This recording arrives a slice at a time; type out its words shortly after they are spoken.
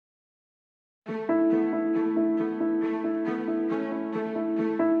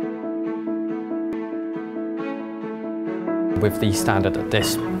with the standard that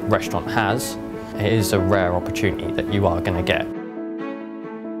this restaurant has, it is a rare opportunity that you are going to get.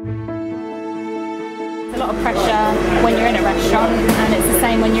 There's a lot of pressure when you're in a restaurant, and it's the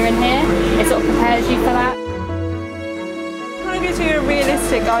same when you're in here. It sort of prepares you for that. It kind of gives you a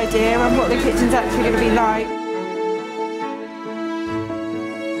realistic idea of what the kitchen's actually going to be like.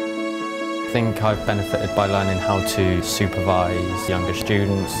 I think I've benefited by learning how to supervise younger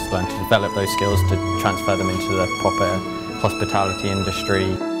students, learn to develop those skills to transfer them into the proper hospitality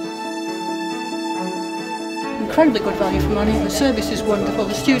industry. Incredibly good value for money, the service is wonderful,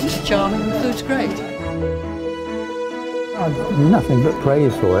 the students are charming and the food's great. I've nothing but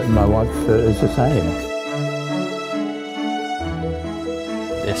praise for it, and my wife is the same.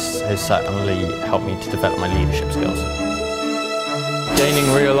 This has certainly helped me to develop my leadership skills.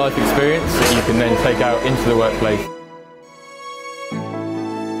 Gaining real life experience that you can then take out into the workplace.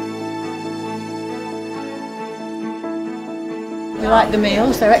 We like the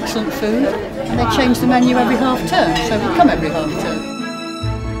meals, they're excellent food, and they change the menu every half term, so we come every half term.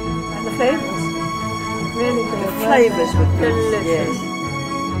 And the flavours, really good. The flavours would be delicious. Yes.